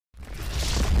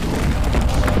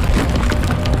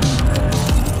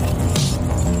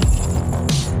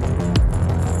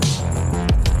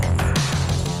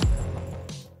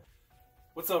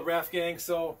What's up, Raf Gang?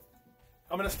 So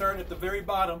I'm going to start at the very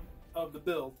bottom of the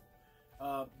build.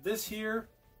 This here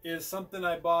is something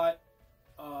I bought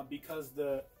because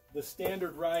the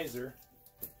standard riser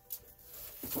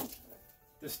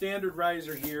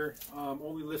here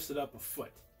only lifts it up a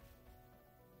foot.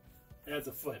 Adds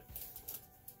a foot.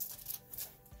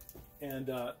 And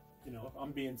you know,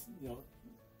 I'm being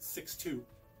 6'2".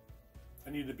 I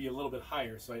needed to be a little bit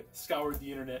higher, so I scoured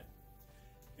the internet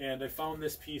and I found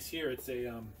this piece here. It's a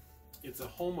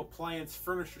home appliance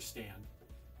furniture stand,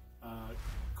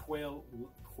 quad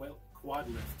lift.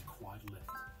 All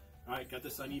right, got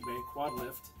this on eBay. Quad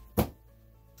lift.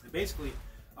 And basically,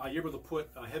 you're able to put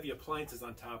heavy appliances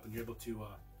on top, and you're able to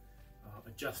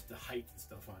adjust the height and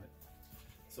stuff on it.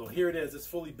 So here it is. It's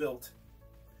fully built.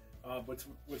 What's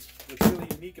really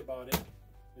unique about it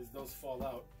is those fall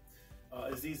out.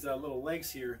 Is these little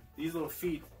legs here. These little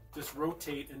feet just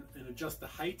rotate and adjust the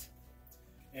height.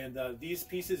 And these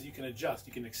pieces you can adjust.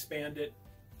 You can expand it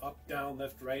up, down,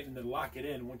 left, right, and then lock it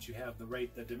in once you have the right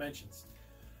dimensions.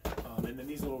 And then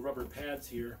these little rubber pads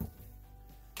here,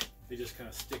 they just kind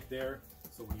of stick there.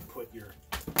 So when you put your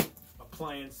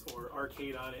appliance or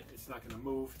arcade on it, it's not going to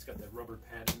move. It's got that rubber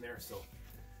pad in there, so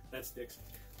that sticks.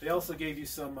 They also gave you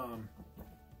some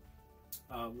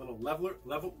little levelers,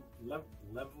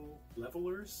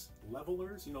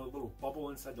 you know, a little bubble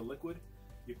inside the liquid.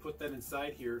 You put that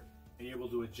inside here, and you're able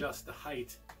to adjust the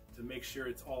height to make sure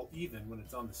it's all even when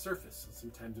it's on the surface. So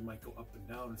sometimes it might go up and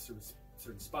down in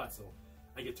certain spots. So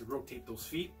I get to rotate those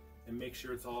feet and make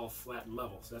sure it's all flat and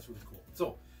level. So that's really cool.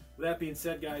 So with that being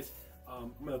said, guys,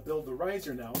 I'm going to build the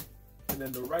riser now, and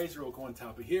then the riser will go on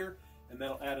top of here, and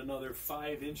that'll add another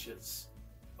 5 inches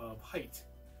of height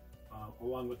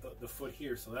along with the foot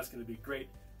here. So that's going to be great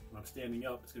when I'm standing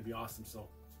up. It's going to be awesome. So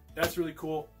that's really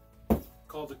cool.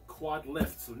 Called a quad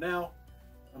lift. So now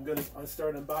I'm going to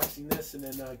start unboxing this and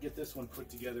then get this one put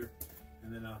together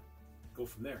and then go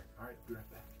from there. All right, be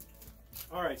right back.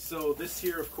 All right, so this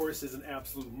here, of course, is an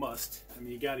absolute must. I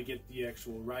mean, you got to get the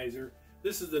actual riser.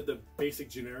 This is the basic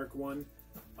generic one.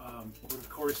 But of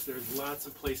course, there's lots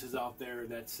of places out there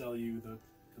that sell you the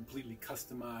completely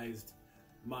customized,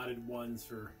 modded ones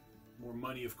for more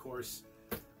money, of course.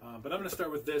 But I'm going to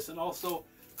start with this, and also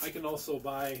I can also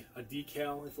buy a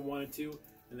decal if I wanted to,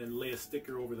 and then lay a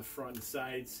sticker over the front and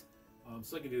sides.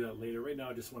 So I can do that later. Right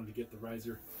now, I just wanted to get the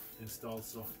riser installed.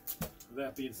 So with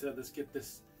that being said, let's get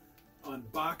this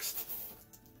unboxed.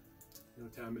 You know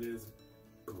what time it is?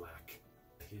 Black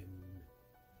pin.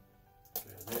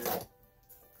 Okay, there.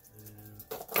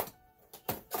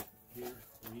 And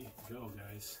here we go,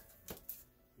 guys.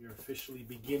 We are officially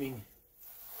beginning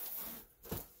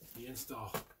the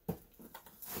install. Okay.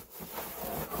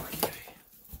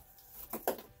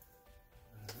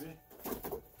 Alright.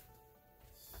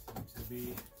 Seems to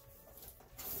be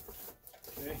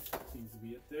okay. Seems to be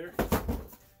it there.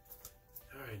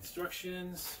 Alright,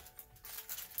 instructions.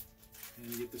 And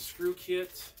you get the screw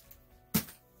kit.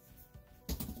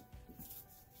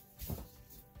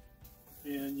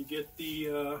 And you get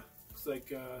the looks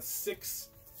like six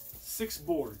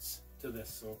boards to this.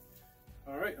 So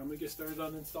all right, I'm gonna get started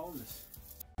on installing this.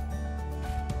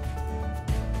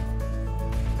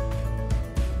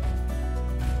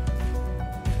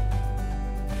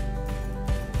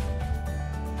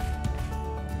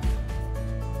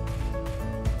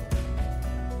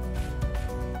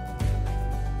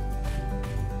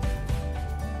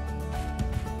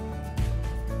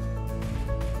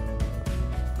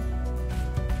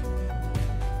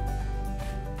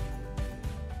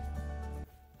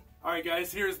 Alright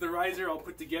guys, here's the riser all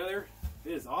put together.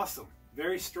 It is awesome.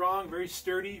 Very strong, very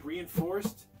sturdy,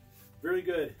 reinforced. Very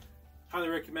good. Highly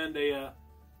recommend a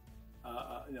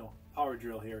power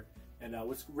drill here. And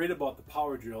what's great about the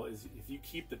power drill is if you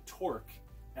keep the torque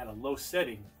at a low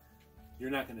setting,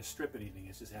 you're not going to strip anything.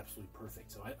 It's just absolutely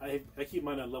perfect. So I keep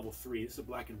mine on level 3. This is a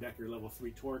Black & Decker level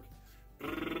 3 torque.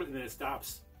 And then it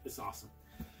stops. It's awesome.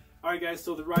 Alright guys,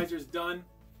 so the riser's done.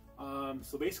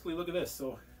 So basically look at this.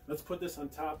 So let's put this on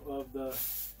top of the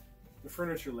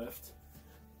furniture lift.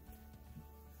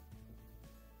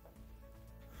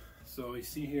 So you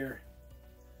see here,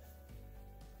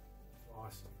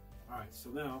 awesome. All right, so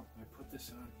now I put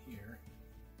this on here.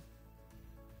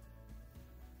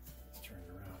 Let's turn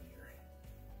it around here,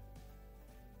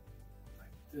 like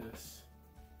this.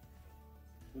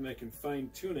 Then I can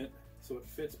fine tune it so it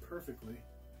fits perfectly.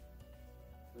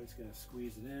 So I'm just gonna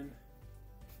squeeze it in.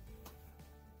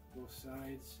 Both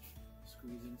sides,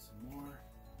 squeeze in some more.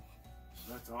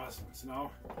 So that's awesome. So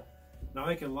now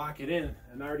I can lock it in,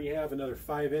 and I already have another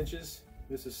 5 inches.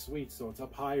 This is sweet, so it's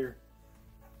up higher.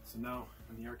 So now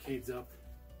when the arcade's up,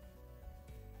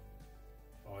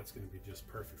 Oh, it's going to be just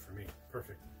perfect for me.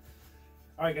 Perfect.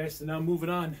 All right, guys, so now moving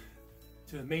on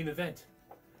to the main event.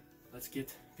 Let's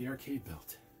get the arcade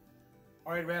built.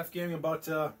 All right, Rafcave, I'm about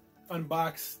to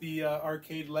unbox the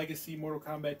Arcade Legacy Mortal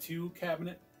Kombat 2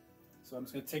 cabinet. So I'm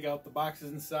just going to take out the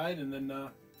boxes inside and then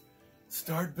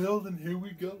start building. Here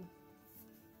we go.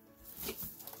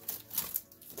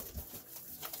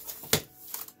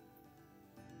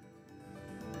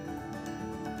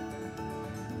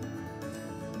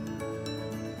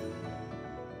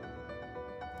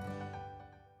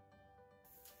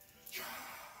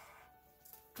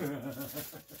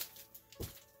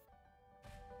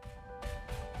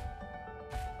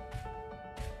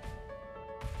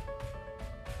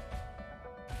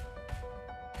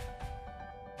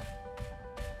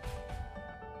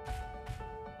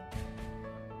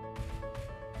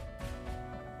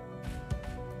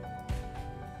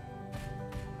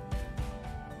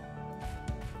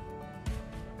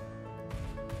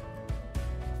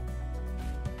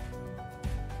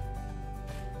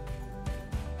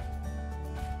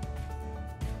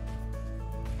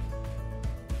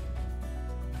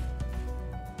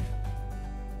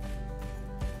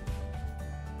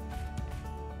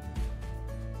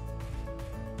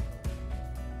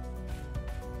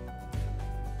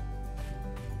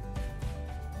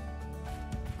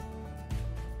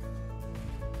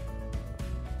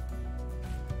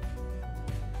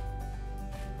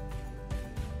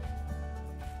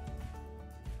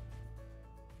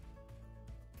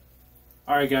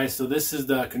 Alright guys, so this is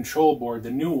the control board,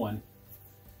 the new one.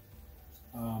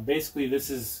 Basically this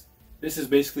is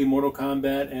basically Mortal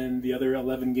Kombat and the other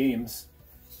 11 games.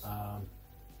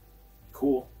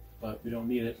 Cool, but we don't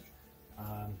need it.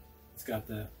 It's got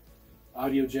the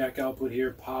audio jack output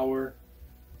here, power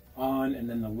on, and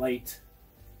then the light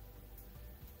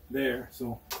there,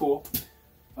 so cool.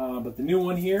 But the new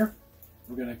one here,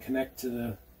 we're going to connect to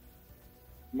the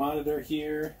monitor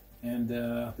here. And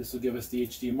this will give us the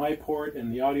HDMI port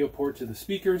and the audio port to the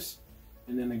speakers,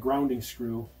 and then the grounding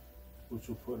screw, which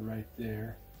we'll put right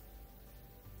there.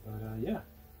 But yeah,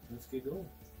 let's get going.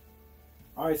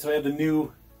 All right, so I have the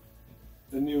new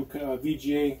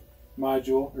VGA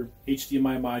module or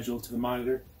HDMI module to the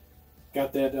monitor.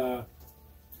 Got that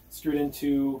screwed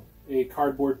into a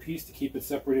cardboard piece to keep it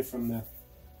separated from the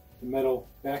metal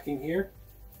backing here,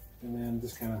 and then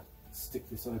just kind of stick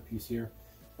this other piece here.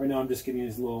 Right now I'm just getting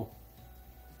these little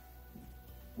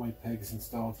white pegs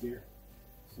installed here.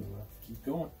 So keep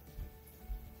going.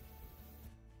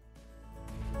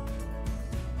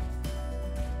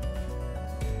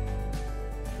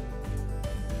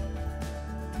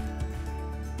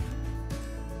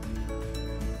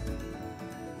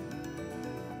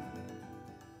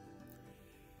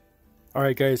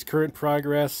 Alright guys, current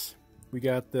progress. We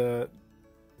got the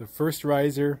first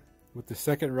riser with the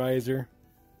second riser.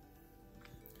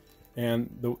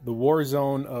 And the war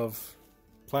zone of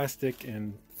plastic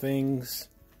and things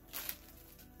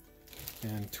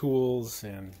and tools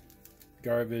and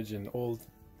garbage and old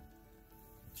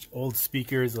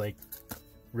speakers, like,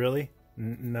 really?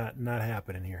 Not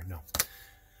happening here, no.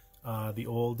 The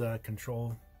old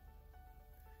control,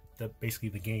 basically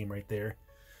the game right there,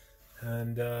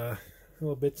 and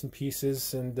little bits and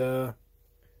pieces, and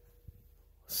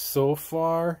so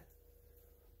far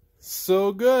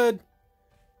so good.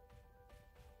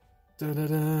 Dun,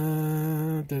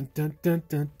 dun, dun, dun, dun,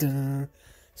 dun, dun.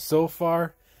 So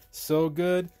far, so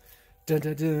good. Dun,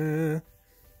 dun, dun.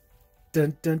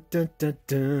 Dun, dun, dun, dun,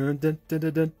 dun, dun, dun,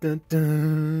 dun, dun, dun, dun,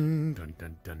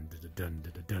 dun, dun, dun,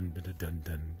 dun, dun, dun, dun,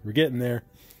 dun. We're getting there.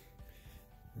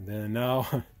 And then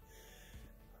now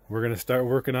we're gonna start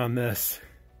working on this.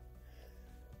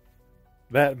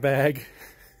 That bag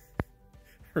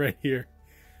right here,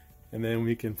 and then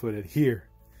we can put it here.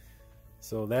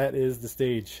 So that is the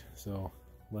stage. So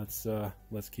let's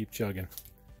keep chugging.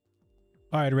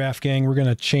 All right, Raf Gang, we're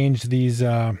gonna change these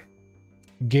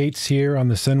gates here on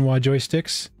the Senwa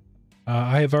joysticks.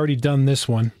 I have already done this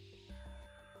one.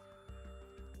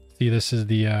 See, this is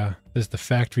the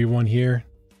factory one here,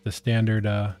 the standard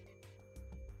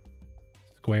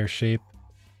square shape,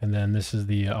 and then this is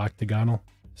the octagonal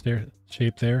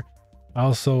shape there. I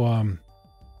also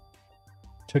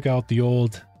took out the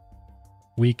old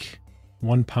weak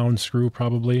 1 pound screw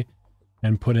probably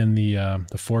and put in the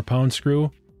 4 pound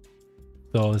screw.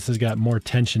 So this has got more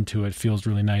tension to it. Feels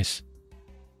really nice.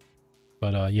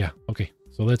 But yeah, okay.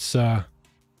 So let's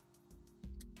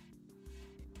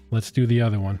do the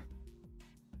other one.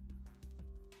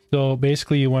 So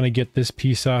basically you want to get this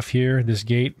piece off here, this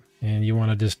gate, and you want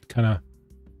to just kind of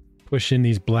push in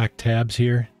these black tabs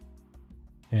here.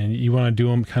 And you want to do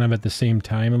them kind of at the same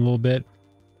time a little bit.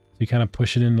 So you kind of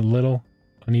push it in a little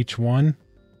on each one.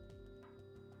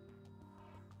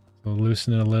 So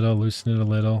loosen it a little, loosen it a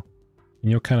little. And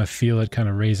you'll kind of feel it kind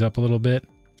of raise up a little bit.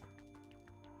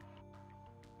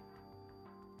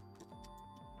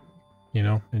 You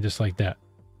know, and just like that.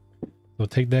 So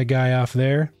take that guy off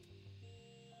there.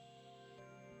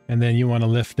 And then you want to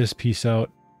lift this piece out.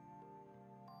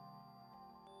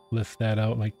 Lift that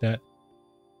out like that.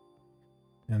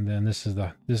 And then this is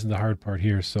the hard part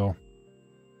here. So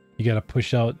you got to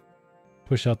push out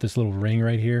this little ring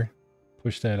right here.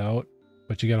 Push that out.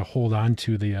 But you got to hold on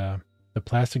to the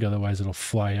plastic, otherwise it'll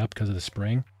fly up because of the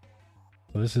spring.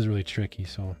 So this is really tricky.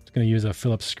 So I'm just going to use a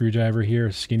Phillips screwdriver here,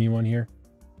 a skinny one here,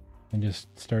 and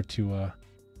just start to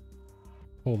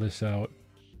pull this out.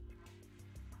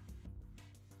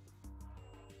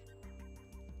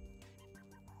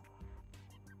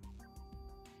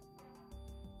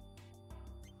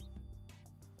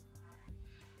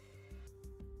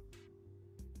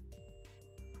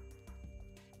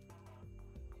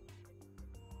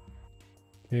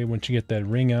 Okay, once you get that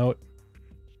ring out,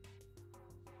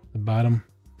 the bottom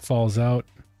falls out.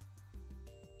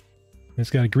 It's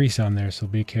got a grease on there, so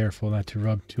be careful not to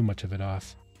rub too much of it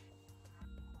off.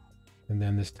 And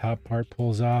then this top part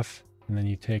pulls off, and then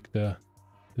you take the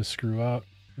screw out,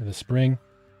 or the spring,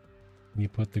 and you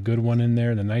put the good one in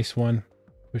there, the nice one,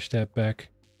 push that back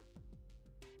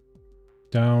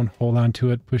down, hold on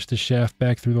to it, push the shaft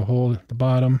back through the hole at the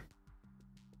bottom.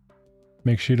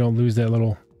 Make sure you don't lose that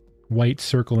little white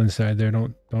circle inside there.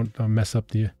 Don't mess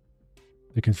up the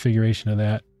configuration of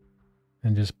that,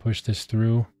 and just push this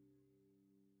through.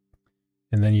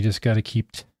 And then you just got to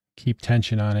keep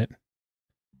tension on it.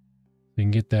 You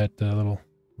can get that little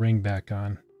ring back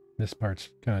on. This part's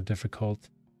kind of difficult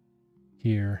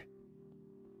here.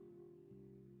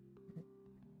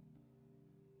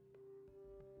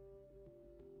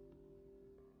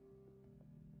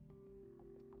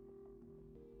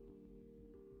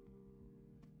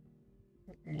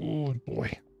 Oh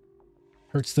boy,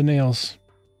 hurts the nails.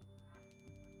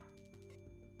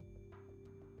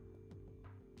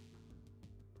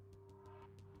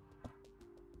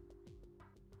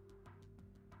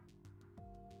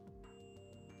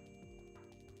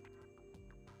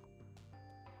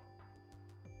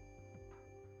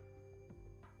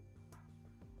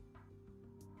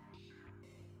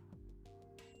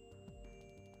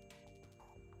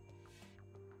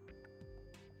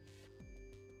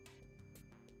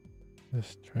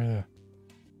 Just try to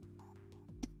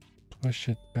push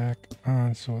it back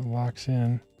on so it locks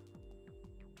in.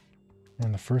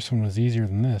 And the first one was easier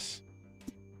than this.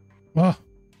 Oh,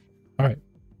 all right,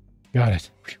 got it.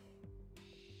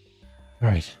 All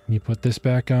right, you put this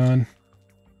back on,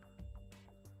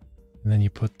 and then you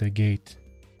put the gate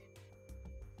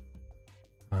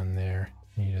on there,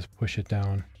 and you just push it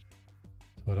down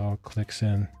so it all clicks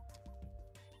in.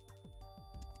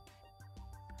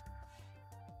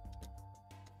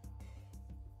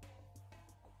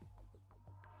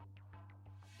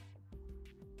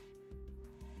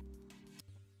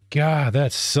 God,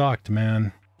 that sucked,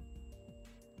 man.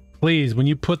 Please, when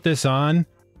you put this on,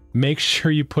 make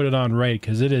sure you put it on right,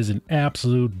 because it is an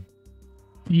absolute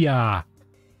to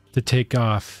take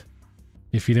off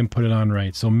if you didn't put it on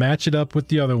right. So match it up with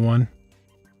the other one.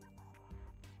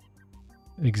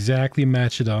 Exactly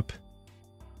match it up.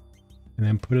 And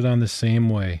then put it on the same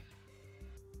way.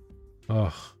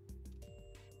 Ugh.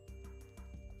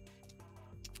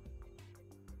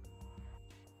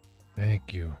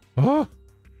 Thank you. Oh!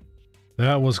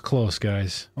 That was close,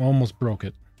 guys. Almost broke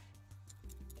it.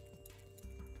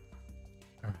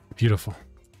 Beautiful.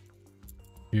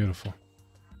 Beautiful.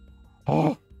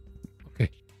 Oh! Okay.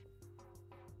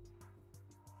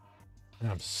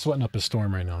 I'm sweating up a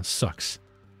storm right now. It sucks.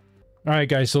 Alright,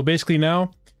 guys. So basically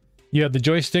now, you have the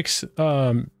joysticks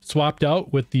swapped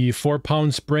out with the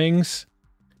 4-pound springs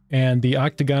and the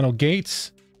octagonal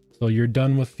gates. So you're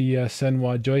done with the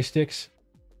Senwa joysticks.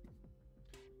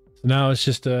 So now it's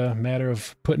just a matter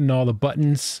of putting all the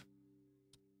buttons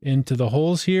into the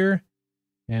holes here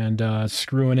and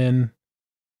screwing in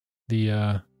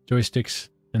the joysticks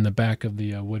in the back of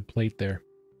the wood plate there.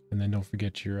 And then don't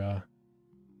forget your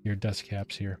dust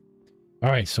caps here.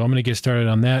 All right, so I'm going to get started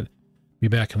on that. Be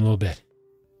back in a little bit.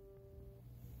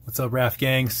 What's up, Raf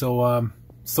gang? So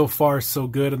so far so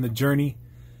good on the journey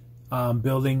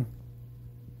building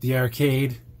the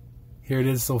arcade. Here it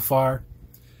is so far.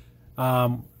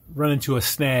 Run into a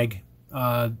snag.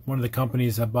 One of the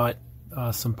companies I bought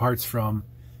some parts from,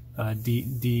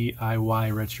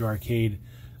 DIY Retro Arcade,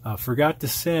 forgot to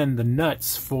send the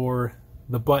nuts for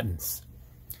the buttons.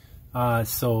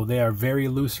 So they are very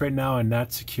loose right now and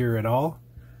not secure at all.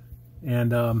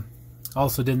 And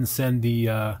Also didn't send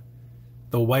the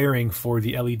wiring for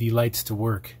the LED lights to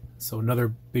work. So another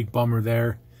big bummer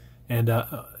there. And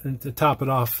to top it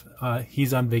off,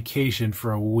 he's on vacation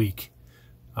for a week.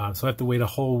 So I have to wait a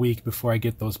whole week before I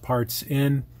get those parts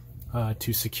in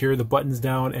to secure the buttons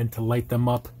down and to light them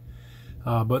up.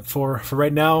 But for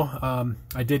right now,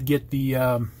 I did get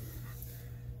the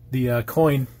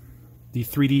coin, the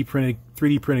 3D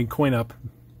printed coin up.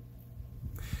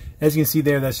 As you can see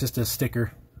there, that's just a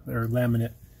sticker or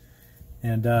laminate.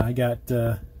 And I got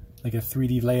like a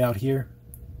 3D layout here,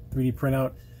 3D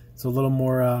printout. So a little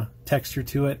more texture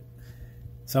to it.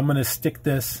 So I'm going to stick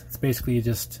this. It's basically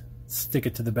just stick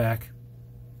it to the back.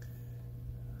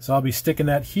 So I'll be sticking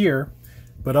that here.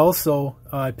 But also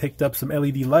I picked up some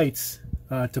LED lights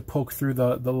to poke through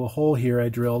the little hole here I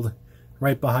drilled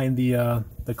right behind the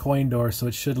coin door, so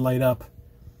it should light up.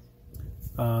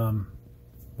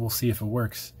 We'll see if it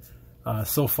works.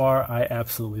 So far, I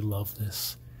absolutely love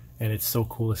this, and it's so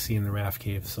cool to see in the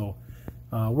Rafcave. So,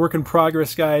 work in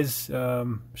progress, guys.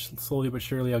 Slowly but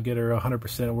surely, I'll get her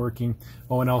 100% working.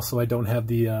 Oh, and also, I don't have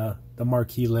the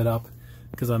marquee lit up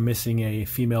because I'm missing a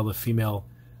female-to-female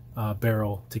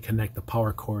barrel to connect the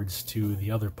power cords to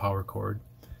the other power cord.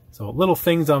 So, little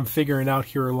things I'm figuring out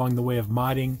here along the way of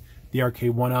modding the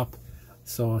RK1 up.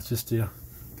 So it's just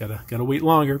gotta wait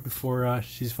longer before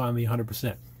she's finally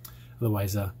 100%.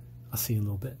 Otherwise, I'll see you in a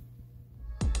little bit.